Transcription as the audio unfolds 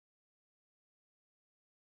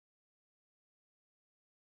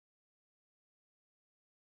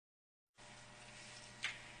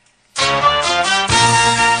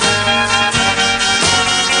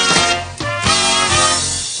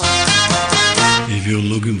you're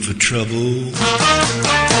looking for trouble,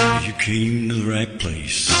 you came to the right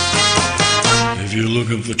place. If you're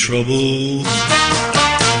looking for trouble,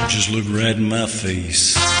 just look right in my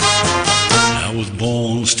face. I was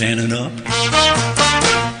born standing up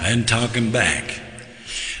and talking back.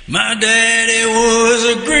 My daddy was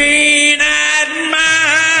a green-eyed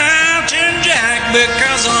mountain jack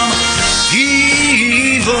because I'm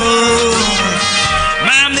evil.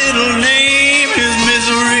 My middle name is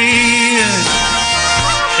Misery.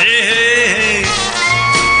 Hey, hey, hey.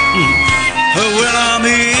 Well, I'm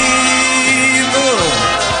evil,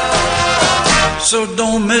 so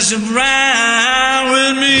don't mess around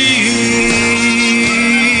with me.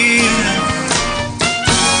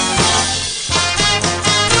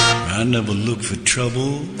 I never looked for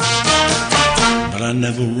trouble, but I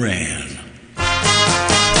never ran.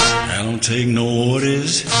 I don't take no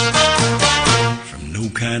orders from no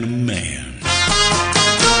kind of man.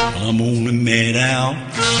 Well, I'm only made out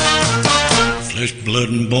flesh, blood,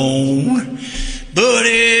 and bone. But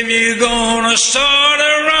if you're gonna start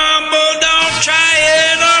a rumble, don't try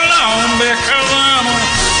it alone, because I'm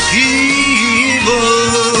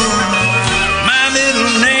evil. My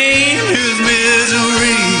middle name is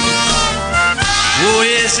Misery. Oh,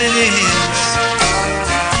 yes, it is.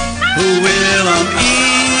 Oh, well, I'm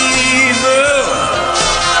evil,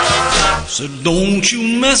 so don't you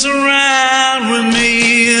mess around with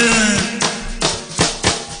me.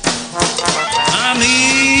 I'm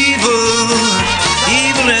evil,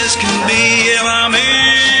 evil as can be. I'm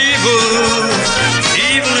evil,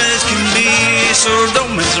 evil as can be. So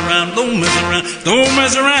don't mess around, don't mess around, don't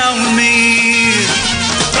mess around with me.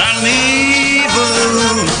 I'm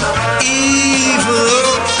evil,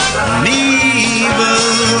 evil, I'm evil,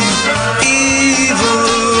 evil.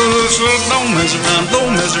 So don't mess around,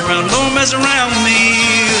 don't mess around, don't mess around with me.